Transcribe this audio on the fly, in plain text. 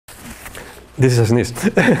this is a sneeze.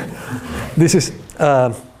 This is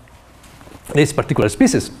this particular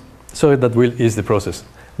species, so that will ease the process.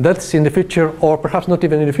 That's in the future, or perhaps not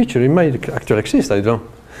even in the future. It might actually exist, I don't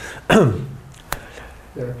know.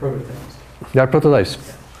 There are prototypes. There are prototypes.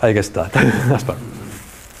 I guess that. That's part.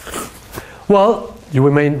 Well, you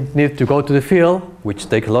may need to go to the field, which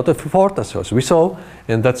takes a lot of effort, as we saw,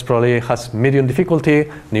 and that's probably has medium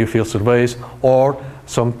difficulty, new field surveys, or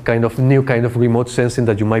some kind of new kind of remote sensing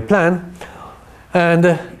that you might plan.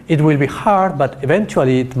 And it will be hard, but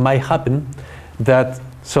eventually it might happen that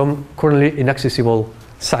some currently inaccessible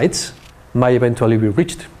sites might eventually be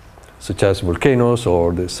reached, such as volcanoes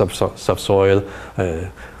or the subsoil,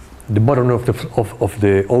 the bottom of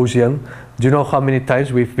the ocean. Do you know how many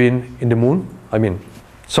times we've been in the moon? I mean,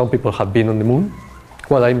 some people have been on the moon.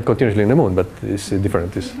 Well, I'm continuously in the moon, but it's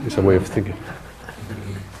different. It's a way of thinking.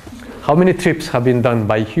 How many trips have been done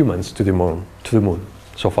by humans to the moon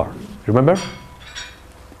so far? Remember?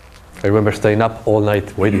 I remember staying up all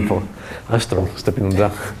night waiting for Armstrong stepping on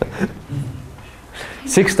that.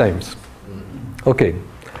 6 times. Okay.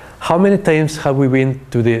 How many times have we been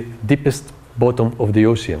to the deepest bottom of the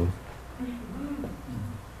ocean?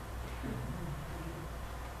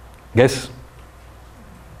 Guess?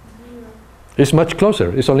 It's much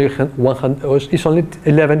closer. It's only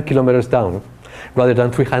 11 kilometers down, rather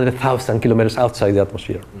than 300,000 kilometers outside the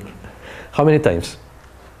atmosphere. How many times?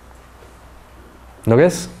 No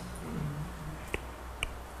guess?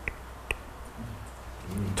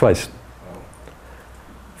 Twice.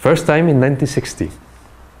 First time in 1960.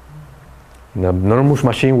 An enormous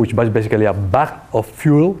machine, which was basically a bag of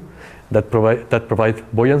fuel that provide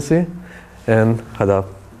buoyancy, and had a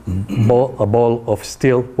ball of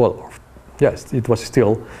steel. Well, yes, it was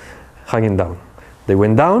steel hanging down. They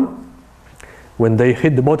went down. When they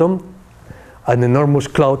hit the bottom, an enormous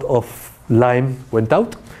cloud of lime went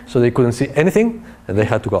out, so they couldn't see anything, and they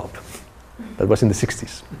had to go up. That was in the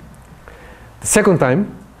 60s. The second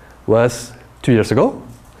time was 2 years ago,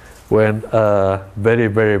 when a very,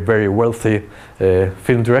 very, very wealthy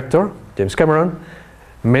film director, James Cameron,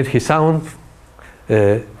 made his own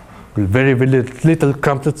very, very little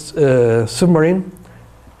cramped submarine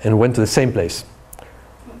and went to the same place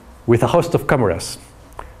with a host of cameras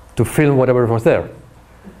to film whatever was there.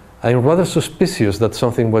 I'm rather suspicious that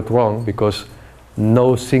something went wrong because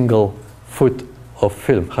no single foot of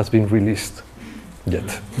film has been released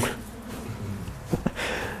yet.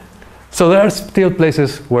 So there are still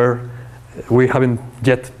places where we haven't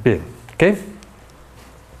yet been, okay?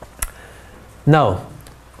 Now,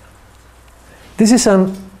 this is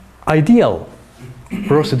an ideal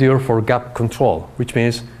procedure for gap control, which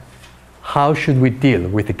means how should we deal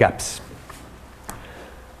with the gaps?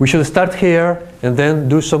 We should start here and then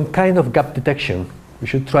do some kind of gap detection. We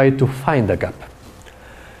should try to find a gap.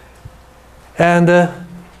 And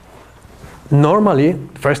normally,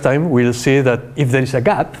 first time, we'll see that if there is a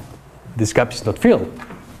gap, this gap is not filled.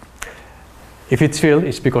 If it's filled,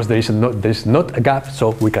 it's because there is not a gap,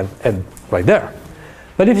 so we can end right there.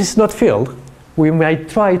 But if it's not filled, we might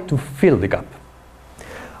try to fill the gap.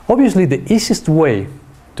 Obviously, the easiest way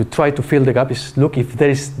to try to fill the gap is look if there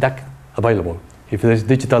is DAC available, if there is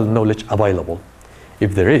digital knowledge available.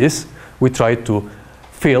 If there is, we try to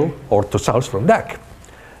fill or to source from DAC.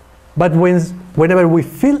 But whenever we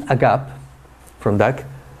fill a gap from DAC,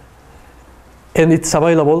 and it's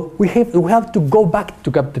available, we have to go back to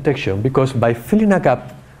gap detection, because by filling a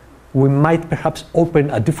gap, we might perhaps open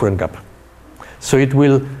a different gap. So it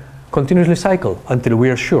will continuously cycle until we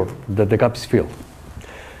are sure that the gap is filled.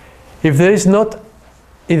 If there is no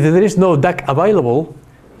DAC available,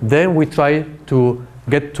 then we try to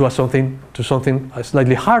get to something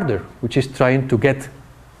slightly harder, which is trying to get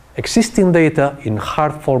existing data in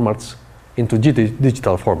hard formats into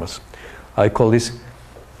digital formats. I call this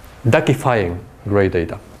DACifying gray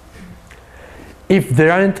data. If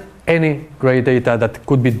there aren't any gray data that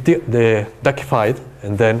could be DACified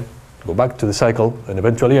and then go back to the cycle and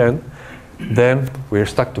eventually end, then we're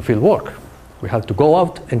stuck to field work. We have to go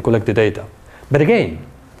out and collect the data. But again,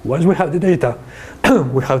 once we have the data,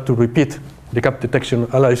 we have to repeat the gap detection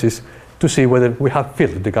analysis to see whether we have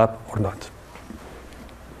filled the gap or not.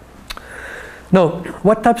 Now,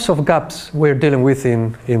 what types of gaps we're dealing with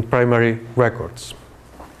in primary records?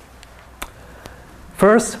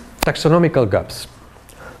 First, taxonomical gaps.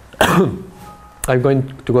 I'm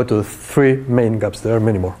going to go to the 3 main gaps. There are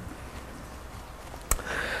many more.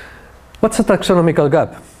 What's a taxonomical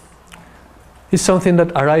gap? It's something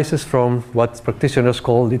that arises from what practitioners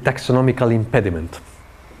call the taxonomical impediment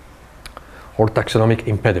or taxonomic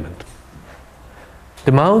impediment.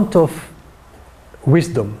 The amount of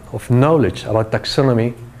wisdom, of knowledge about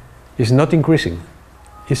taxonomy is not increasing,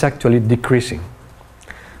 it's actually decreasing.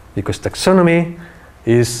 Because taxonomy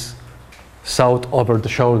is sought over the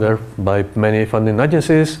shoulder by many funding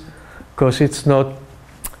agencies, because it's not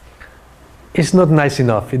nice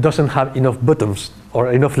enough. It doesn't have enough buttons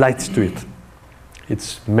or enough lights to it.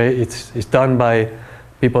 It's done by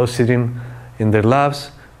people sitting in their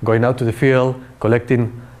labs, going out to the field,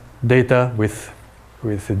 collecting data with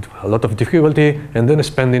a lot of difficulty, and then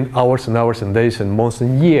spending hours and hours and days and months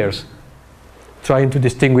and years trying to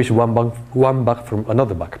distinguish one bug from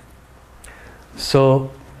another bug. So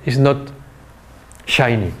it's not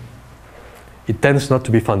shiny. It tends not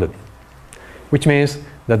to be funded, which means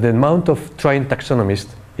that the amount of trained taxonomists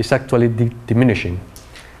is actually diminishing.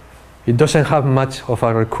 It doesn't have much of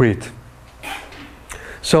a recruit.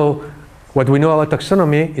 So what we know about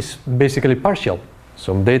taxonomy is basically partial.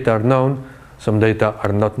 Some data are known, some data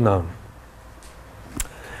are not known.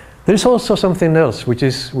 There is also something else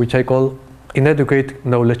which I call inadequate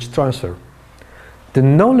knowledge transfer. The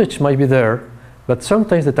knowledge might be there, but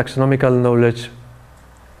sometimes the taxonomical knowledge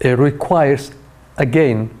requires,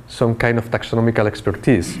 again, some kind of taxonomical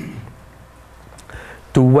expertise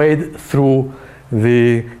to wade through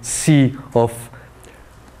the sea of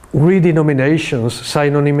redenominations,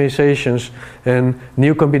 synonymizations, and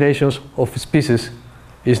new combinations of species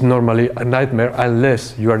is normally a nightmare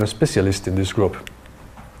unless you are a specialist in this group.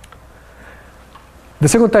 The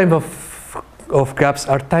second type of gaps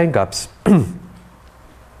are time gaps,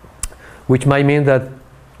 which might mean that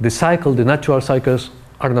the natural cycles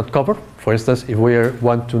are not covered. For instance, if we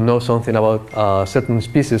want to know something about certain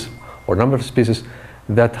species or number of species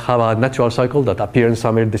that have a natural cycle that appear in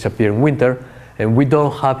summer, disappear in winter, and we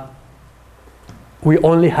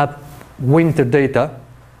only have winter data,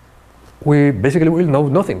 we basically will know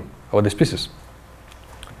nothing about the species.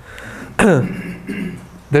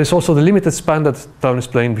 There is also the limited span that Tom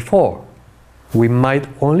explained before. We might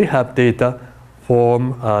only have data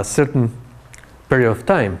from a certain period of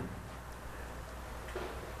time.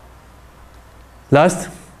 Last,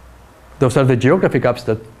 those are the geography gaps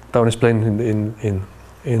that Tom explained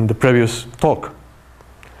in the previous talk,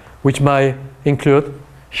 which might include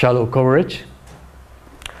shallow coverage,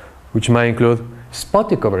 which might include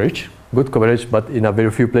spotty coverage, good coverage, but in a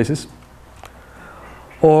very few places,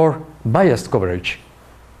 or biased coverage.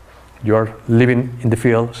 You are leaving in the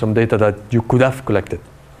field some data that you could have collected.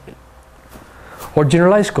 Or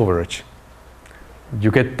generalized coverage. You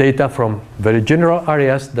get data from very general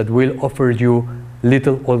areas that will offer you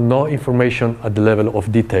little or no information at the level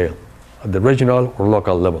of detail, at the regional or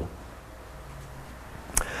local level.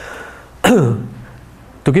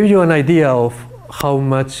 To give you an idea of how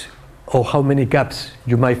much or how many gaps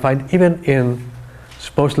you might find even in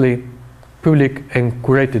supposedly public and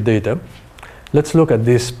curated data, let's look at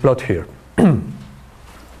this plot here.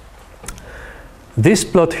 This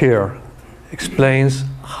plot here explains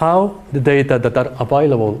how the data that are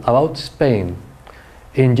available about Spain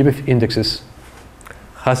in GBIF indexes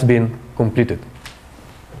has been completed.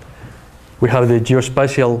 We have the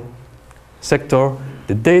geospatial sector,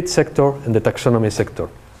 the date sector, and the taxonomy sector.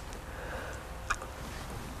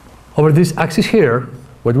 Over this axis here,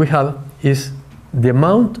 what we have is the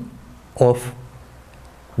amount of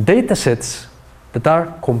data sets that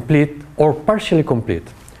are complete or partially complete.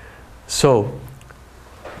 So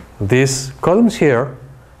these columns here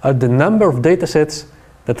are the number of data sets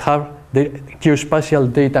that have the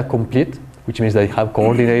geospatial data complete, which means they have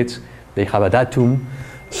coordinates, they have a datum,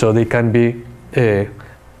 so they can be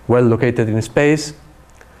well located in space.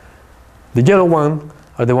 The yellow one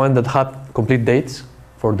are the ones that have complete dates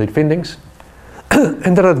for their findings,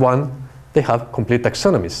 and the red one, they have complete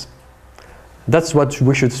taxonomies. That's what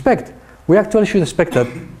we should expect. We actually should expect that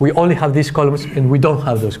we only have these columns and we don't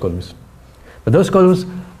have those columns. But those columns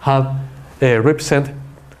have represent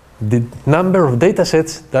the number of data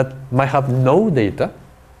sets that might have no data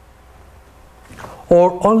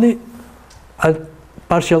or only a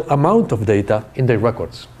partial amount of data in their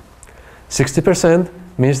records. 60%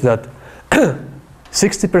 means that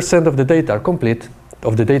 60% of the data are complete,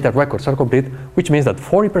 of the data records are complete, which means that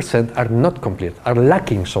 40% are not complete, are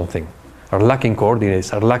lacking something, are lacking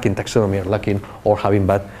coordinates, are lacking taxonomy, are lacking or having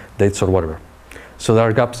bad dates or whatever. So there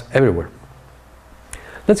are gaps everywhere.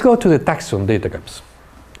 Let's go to the taxon data gaps.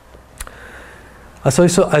 As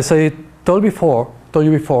I told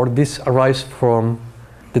you before, this arises from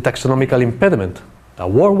the taxonomical impediment, a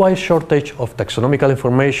worldwide shortage of taxonomical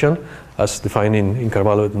information, as defined in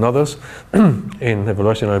Carvalho and others, in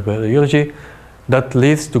evolutionary biology, that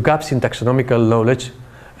leads to gaps in taxonomical knowledge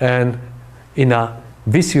and in a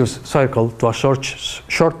vicious cycle to a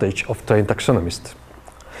shortage of trained taxonomists.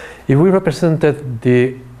 If we represented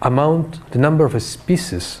the number of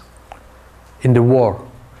species in the world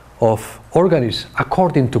of organisms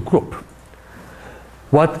according to group,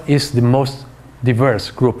 what is the most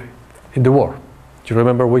diverse group in the world? Do you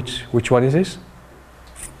remember which one is this?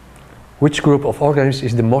 Which group of organisms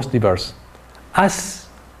is the most diverse as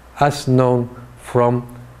known from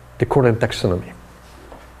the current taxonomy?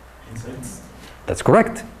 Insects. That's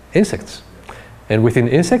correct, insects. And within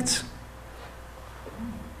insects,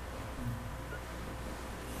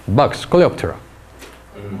 bugs, Coleoptera.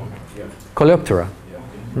 Yeah. Coleoptera,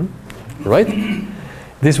 right?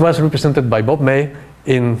 This was represented by Bob May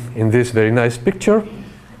in this very nice picture,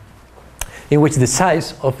 in which the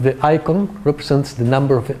size of the icon represents the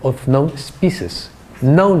number of known species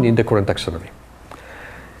known in the current taxonomy.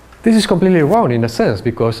 This is completely wrong in a sense,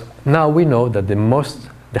 because now we know that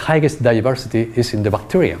the highest diversity is in the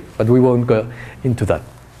bacteria, but we won't go into that.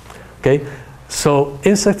 Okay, so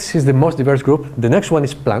insects is the most diverse group. The next one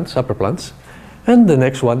is plants, upper plants, and the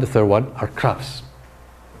next one, the third one, are crabs,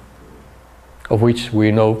 of which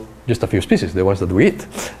we know just a few species, the ones that we eat.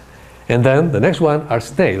 And then the next one are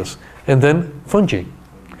snails, and then fungi,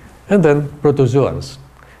 and then protozoans.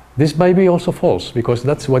 This might be also false, because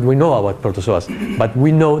that's what we know about protozoas, but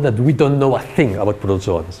we know that we don't know a thing about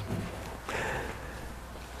protozoans.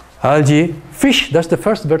 Algae, fish, that's the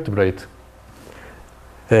first vertebrate.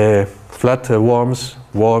 Flat worms,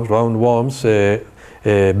 round worms,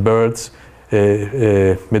 birds,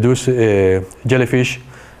 medusa, jellyfish,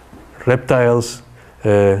 reptiles,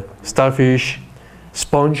 starfish,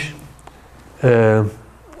 sponge,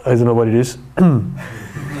 I don't know what it is.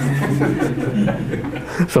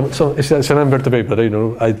 It's an invertebrate, but I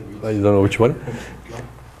don't know which one.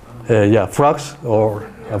 Yeah, frogs or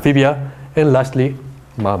amphibia, and lastly,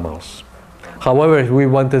 mammals. However, if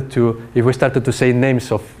we started to say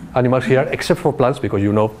names of animals here, except for plants, because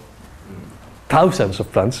you know thousands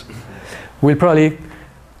of plants, we'll probably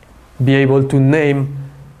be able to name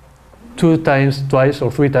 2 times, twice,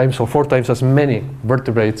 or 3 times, or 4 times as many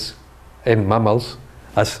vertebrates and mammals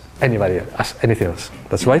as anything else.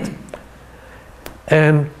 That's right.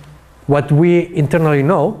 And what we internally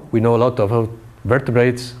know, we know a lot about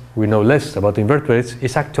vertebrates, we know less about invertebrates,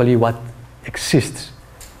 is actually what exists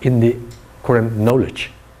in the current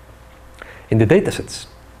knowledge, in the datasets.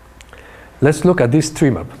 Let's look at this tree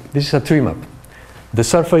map. This is a tree map. The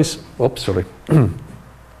surface, oops, sorry.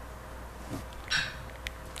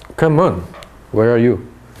 Come on, where are you?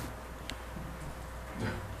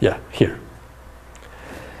 Yeah, here.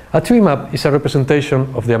 A tree map is a representation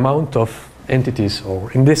of the amount of entities,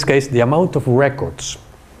 or in this case, the amount of records.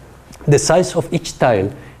 The size of each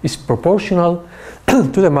tile is proportional to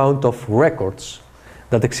the amount of records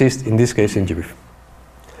that exist, in this case, in GBIF.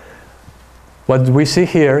 What we see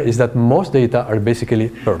here is that most data are basically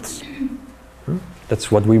births.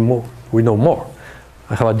 That's what we know more.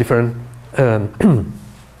 I have a different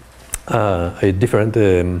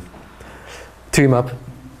tree map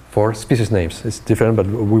for species names. It's different, but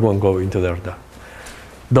we won't go into there.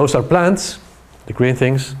 Those are plants, the green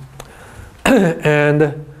things,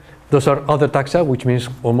 and those are other taxa, which means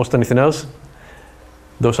almost anything else.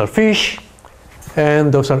 Those are fish,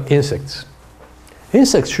 and those are insects.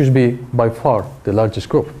 Insects should be by far the largest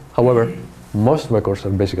group. However, most records are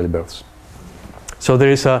basically birds. So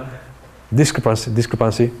there is a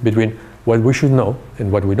discrepancy between what we should know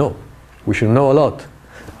and what we know. We should know a lot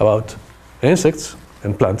about insects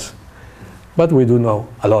and plants, but we do know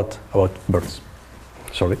a lot about birds.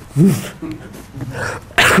 Sorry.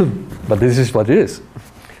 But this is what it is,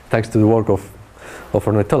 thanks to the work of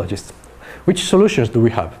ornithologists. Which solutions do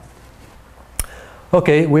we have?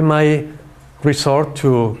 Okay, we might resort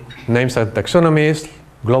to names and taxonomies,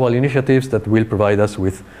 global initiatives that will provide us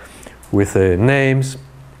with names,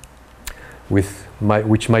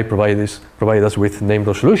 which might provide us with name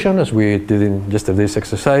resolution, as we did in yesterday's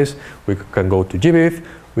exercise. We can go to GBIF,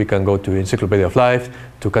 we can go to Encyclopedia of Life,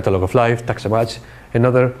 to Catalog of Life, TaxaMatch, and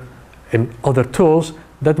other tools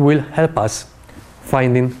that will help us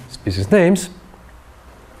finding species names,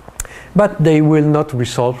 but they will not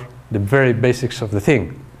resolve the very basics of the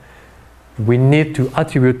thing. We need to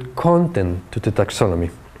attribute content to the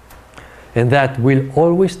taxonomy, and that will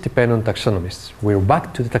always depend on taxonomists. We're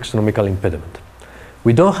back to the taxonomical impediment.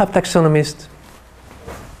 We don't have taxonomists,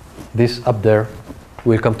 this up there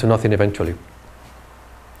will come to nothing eventually.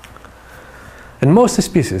 And most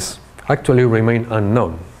species actually remain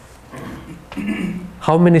unknown.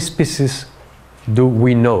 How many species do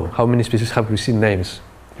we know? How many species have received names?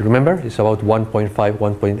 You remember? It's about 1.5,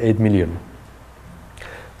 1.8 million.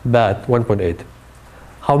 But 1.8.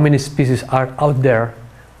 How many species are out there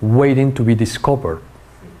waiting to be discovered?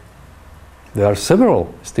 There are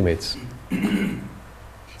several estimates.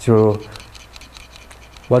 So,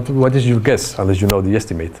 what is your guess, unless you know the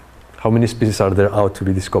estimate? How many species are there out to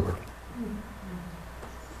be discovered?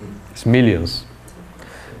 It's millions.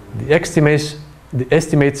 The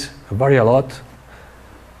estimates vary a lot,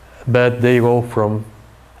 but they go from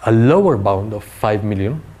a lower bound of 5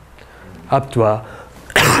 million up to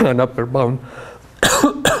an upper bound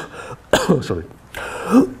sorry,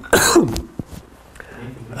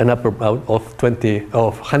 an upper bound of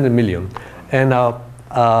 100 million, and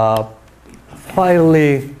a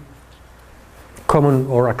fairly common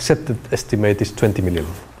or accepted estimate is 20 million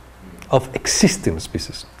of existing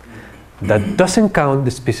species. That doesn't count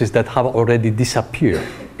the species that have already disappeared,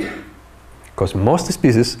 because most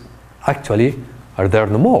species actually are there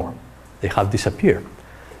no more. They have disappeared.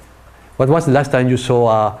 What was the last time you saw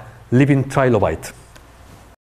a living trilobite?